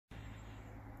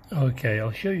Okay,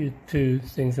 I'll show you two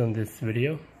things on this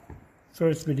video.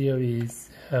 First video is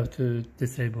how to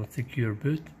disable secure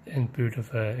boot and boot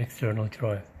of an external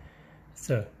drive.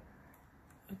 So,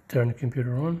 turn the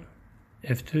computer on,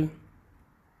 F2.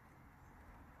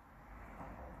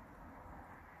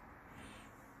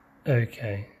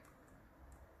 Okay.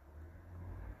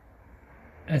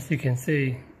 As you can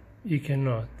see, you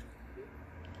cannot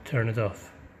turn it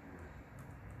off.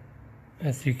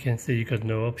 As you can see, you got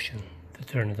no option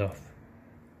to turn it off.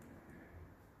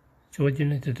 So what you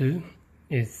need to do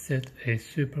is set a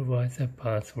supervisor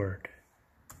password.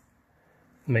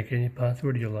 Make any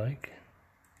password you like.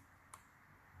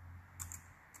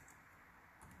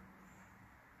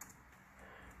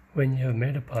 When you have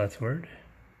made a password,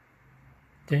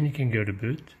 then you can go to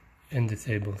boot and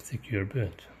disable secure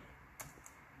boot.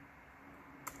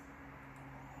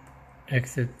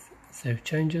 Exit save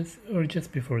changes, or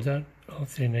just before that,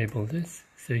 also enable this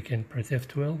so you can press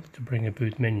F12 to bring a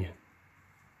boot menu.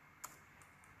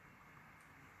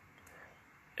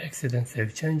 Exit and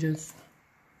save changes.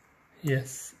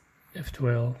 Yes,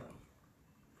 F12.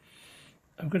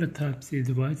 I've got a Type-C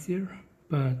device here,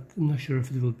 but I'm not sure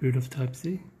if it will boot of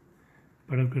Type-C.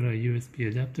 But I've got a USB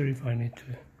adapter if I need to.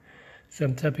 So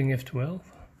I'm tapping F12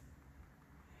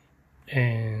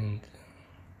 and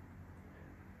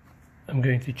I'm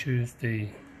going to choose the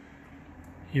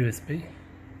USB.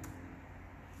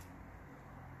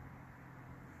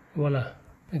 Voila,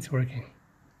 it's working.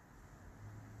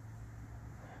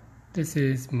 This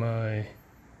is my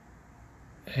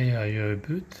AIO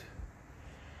boot,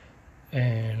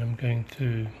 and I'm going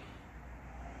to,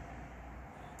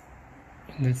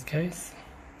 in this case,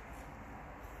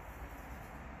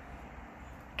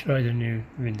 try the new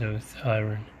Windows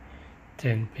Iron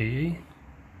 10 PE.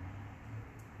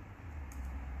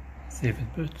 See if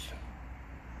it boots.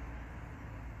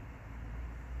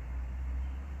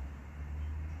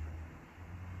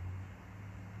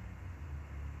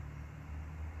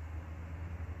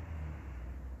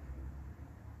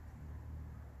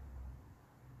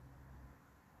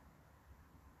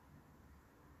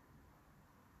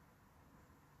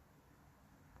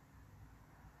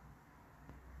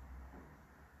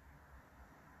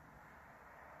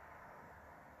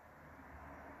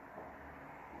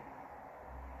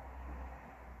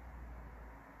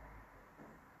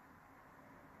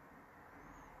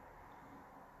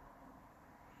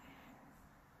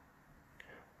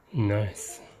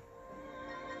 Nice.